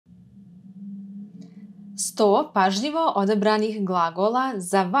100 pažljivo odabranih glagola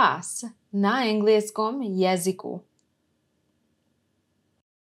za vas na engleskom jeziku.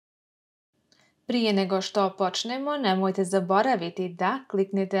 Prije nego što počnemo, nemojte zaboraviti da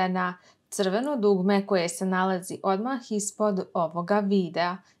kliknete na crveno dugme koje se nalazi odmah ispod ovoga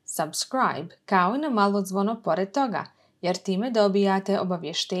videa, subscribe, kao i na malo zvono pored toga, jer time dobijate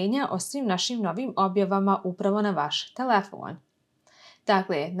obavještenja o svim našim novim objavama upravo na vaš telefon.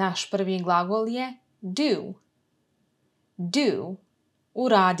 Dakle, naš prvi glagol je do. Do,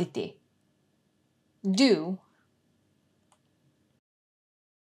 uraditi. Do.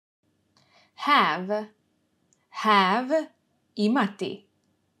 Have, imati.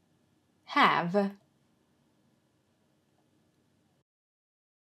 Have.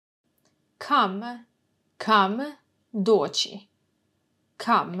 Come, doći.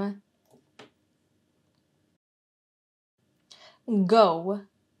 Come. Go,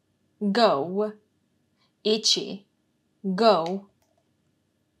 ići. Go.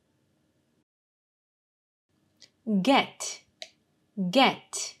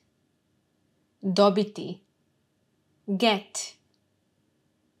 Get, dobiti. Get.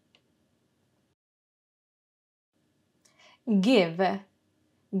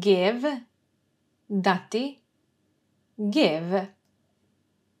 Give, dati. Give.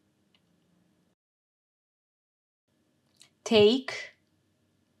 Take,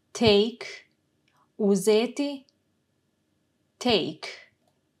 uzeti. Take.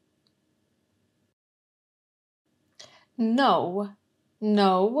 Know,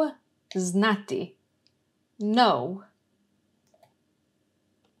 znati. Know.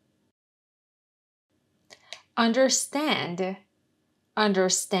 Understand,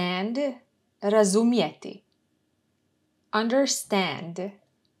 razumjeti. Understand.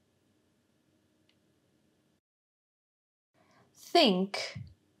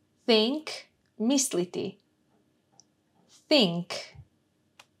 Think, misliti. Think.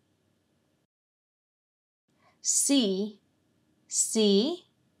 See,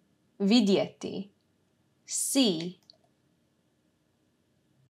 vidjeti. See.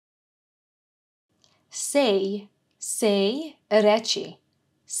 Say, reći.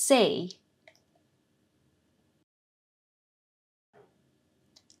 Say.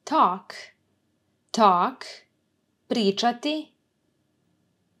 Talk, pričati.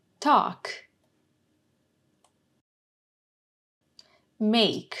 Talk.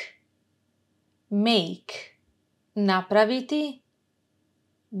 Make, napraviti.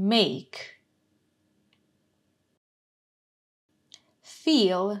 Make.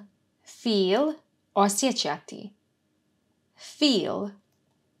 Feel, osjećati. Feel.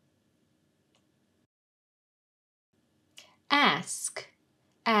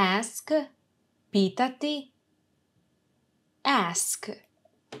 Ask, pitati. Ask.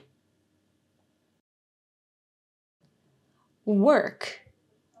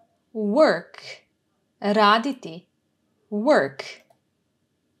 Work, raditi. Work.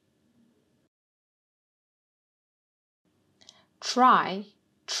 Try,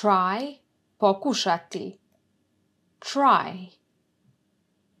 pokušati. Try.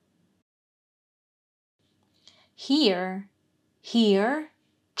 Hear,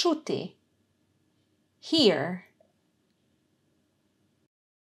 čuti. Hear.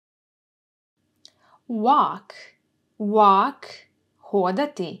 Walk,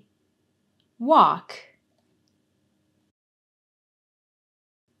 hodati. Walk.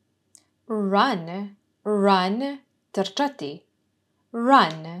 Run, trčati.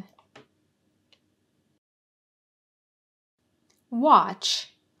 Run. Watch,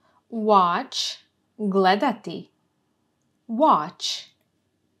 gledati. Watch.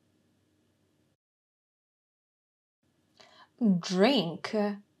 Drink,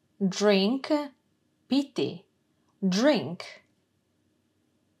 piti. Drink.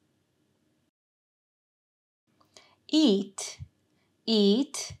 Eat,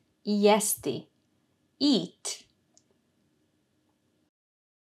 jesti. Eat.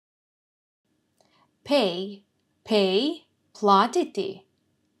 Pay, platiti.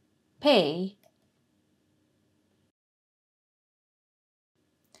 Pay.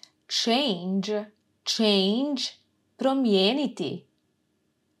 Change, promijeniti.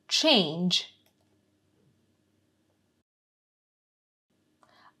 Change.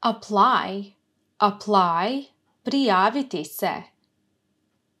 Apply, prijaviti se.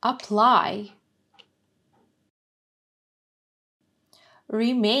 Apply.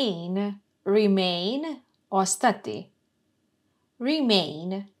 Remain, ostati.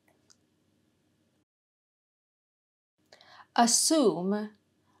 Remain. Assume,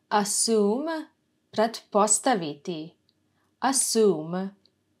 pretpostaviti. Assume.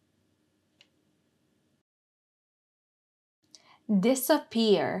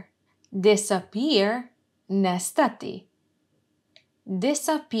 disappear, disappear, nestati.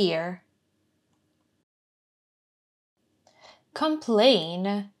 Disappear.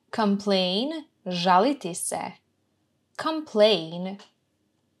 Complain, complain, žaliti se. Complain.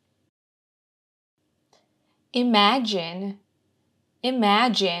 Imagine,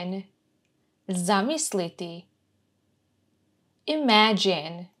 imagine, zamisliti.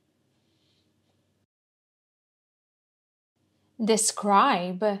 Imagine.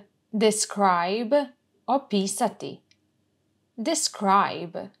 Describe, describe, opisati.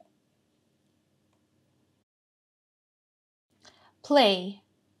 Describe. Play,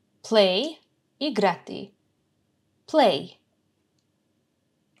 play, igrati. Play.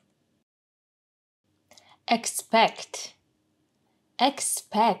 Expect,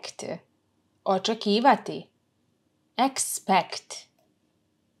 expect, očekivati. Expect.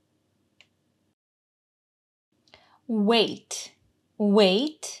 Wait,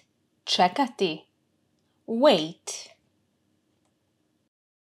 wait, čekati. Wait.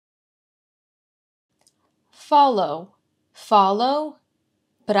 Follow, follow,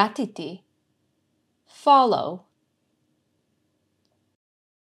 pratiti. Follow.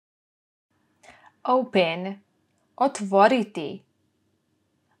 Open, otvoriti.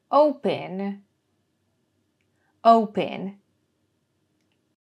 Open. Open.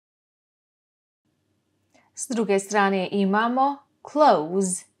 S druge strane imamo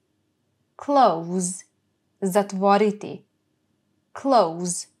close. Close. Zatvoriti.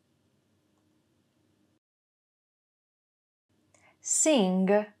 Close.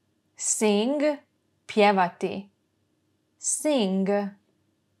 Sing. Sing. Pjevati. Sing.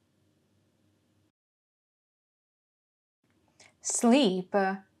 Sleep.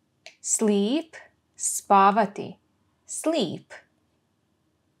 Sleep. Spavati. Sleep.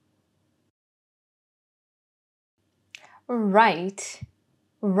 Write.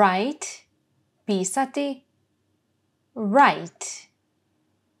 Write. Pisati. Write.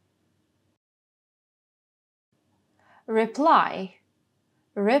 Reply.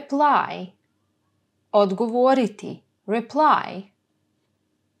 Reply. Odgovoriti. Reply.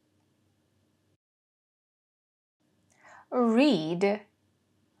 Read.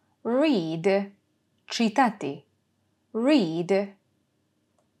 Read. Čitati. Read.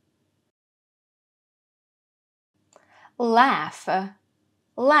 Laugh.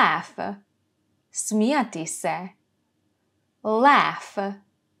 Laugh. Smijati se. Laugh.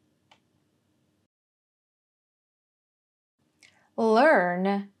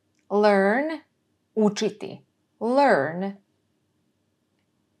 Learn. Learn. Učiti. Learn.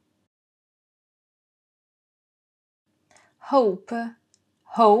 Hope.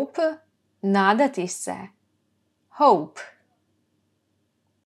 Hope. Nadati se. Hope.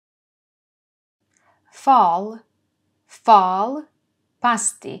 Fall. Fall.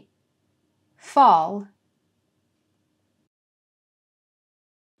 Pasti. Fall.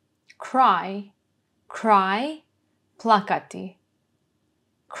 Cry. Cry. Plakati.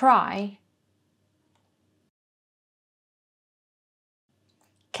 Cry.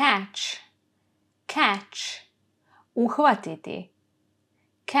 Catch. Catch. Uhvatiti.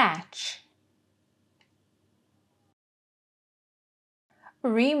 Catch.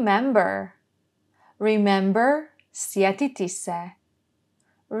 Remember. Remember. Sjetiti se.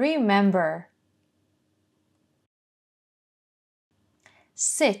 Remember.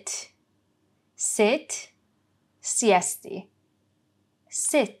 Sit. Sit. Sjesti.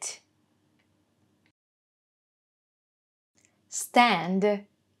 Sit. Stand.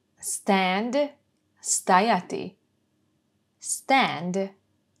 Stand. Stajati. Stand.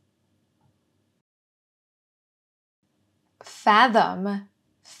 Fathom.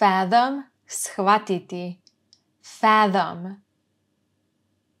 Fathom. Shvatiti. Fathom.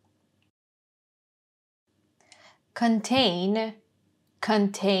 Contain.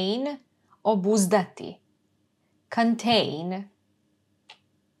 Contain. Obuzdati. Contain.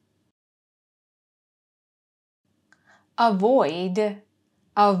 Avoid.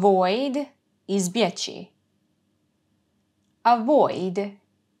 Avoid. Izbjeći. Avoid.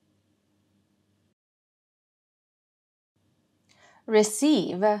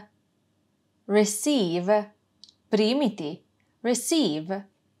 Receive. Receive. Primiti. Receive.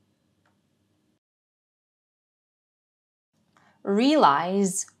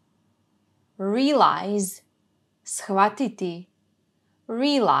 Realize. Realize. Shvatiti.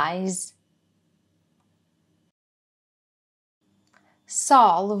 Realize.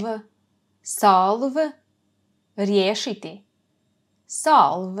 Solve. Solve. Riješiti.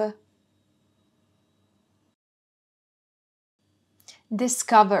 Solve.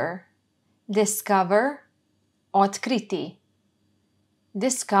 Discover. Discover. Otkriti.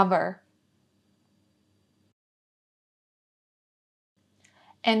 discover.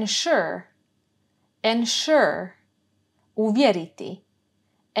 Ensure, ensure, uvjeriti.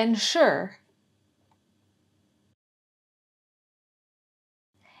 Ensure.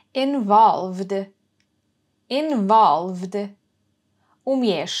 Involved, involved,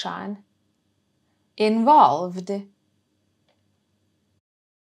 umiješan. Involved.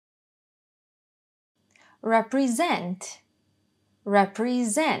 Represent,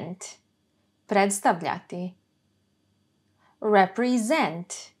 represent, predstavljati.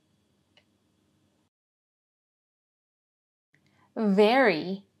 Represent.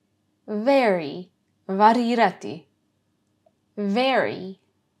 Vary, vary, varirati. Vary.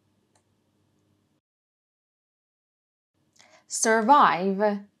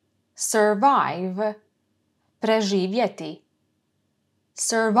 Survive, survive, preživjeti.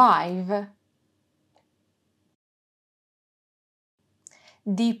 Survive.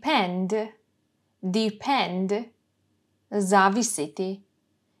 Depend, depend, zavisiti.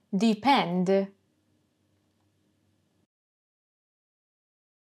 Depend.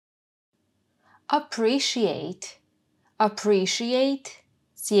 Appreciate, appreciate,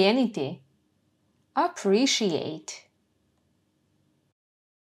 cijeniti. Appreciate.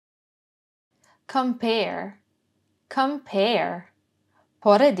 Compare, compare,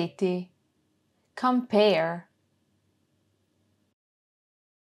 porediti. Compare.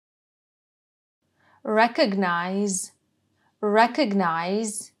 Recognize,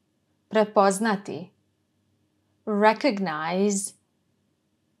 recognize, prepoznati. Recognize.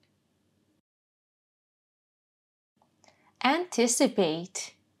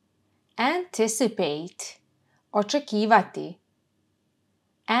 Anticipate, anticipate, očekivati.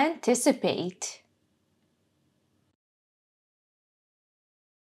 Anticipate.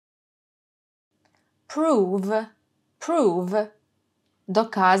 Prove, prove,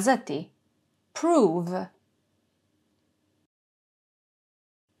 dokazati. Prove.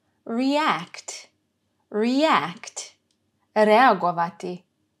 React, react, reagovati.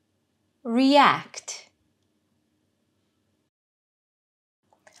 React.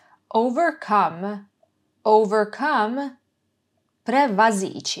 Overcome, overcome,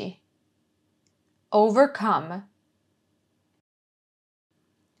 prevazići. Overcome.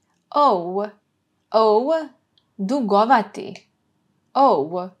 Owe, owe, dugovati.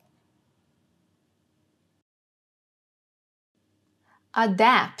 Owe.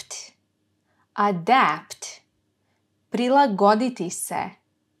 Adapt, adapt, prilagoditi se.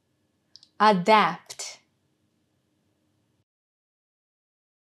 Adapt.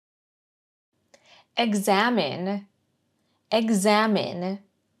 Examine, examine,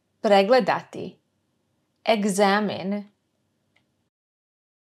 pregledati. Examine.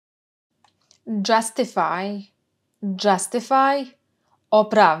 Justify, justify,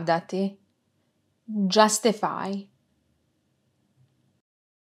 opravdati. Justify.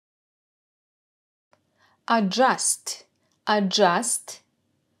 Adjust, adjust,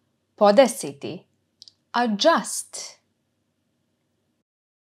 podesiti. Adjust.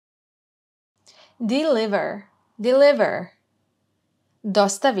 Deliver, deliver,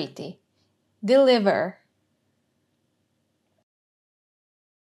 dostaviti. Deliver.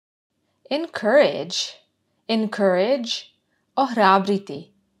 Encourage, encourage,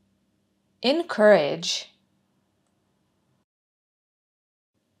 ohrabriti. Encourage.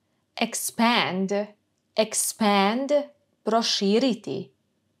 Expand, expand, proširiti.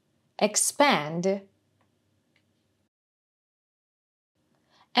 Expand.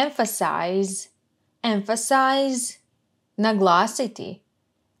 Emphasize, emphasize, naglasiti.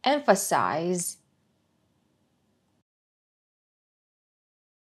 Emphasize.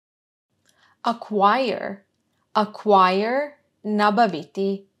 Acquire, acquire,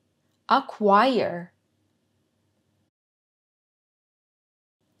 nabaviti. Acquire.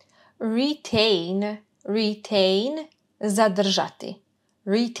 Retain, retain, zadržati.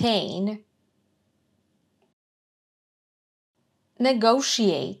 Retain.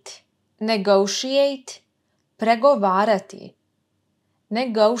 Negotiate, negotiate, pregovarati.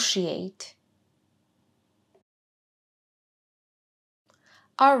 Negotiate.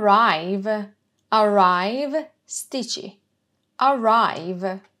 Arrive, arrive, stići.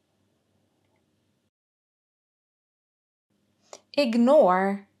 Arrive.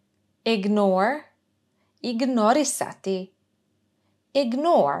 Ignore, ignore, ignorisati.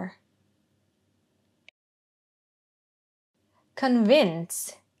 Ignore.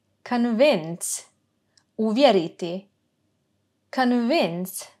 Convince, convince, uvjeriti.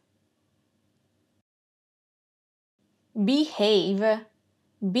 Convince. Behave,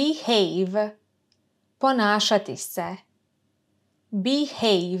 behave, ponašati se.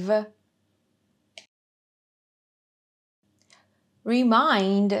 behave.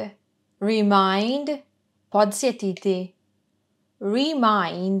 Remind, remind, podsjetiti.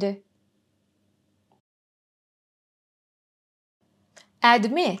 Remind.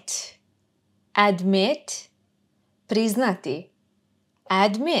 Admit, admit, priznati.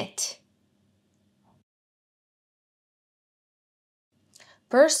 Admit.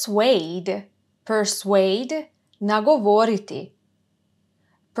 Persuade, persuade, nagovoriti.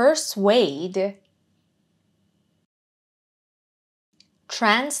 Persuade.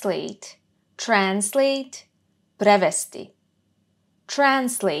 Translate, translate, prevesti.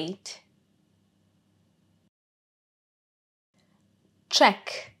 Translate.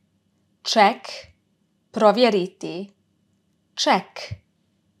 Check, check, provjeriti. Check.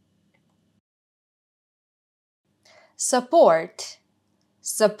 Support,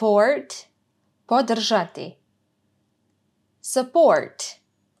 support, podržati. Support.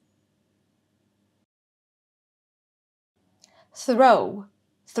 Throw,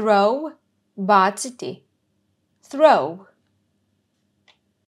 throw, baciti. Throw.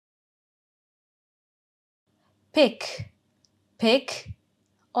 Pick, pick,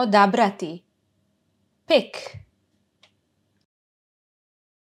 odabrati. Pick.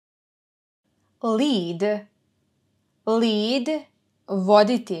 Lead, lead,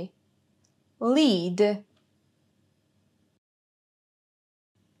 voditi. Lead.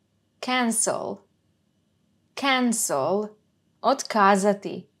 Cancel, cancel,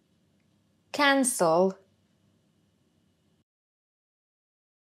 otkazati. Cancel.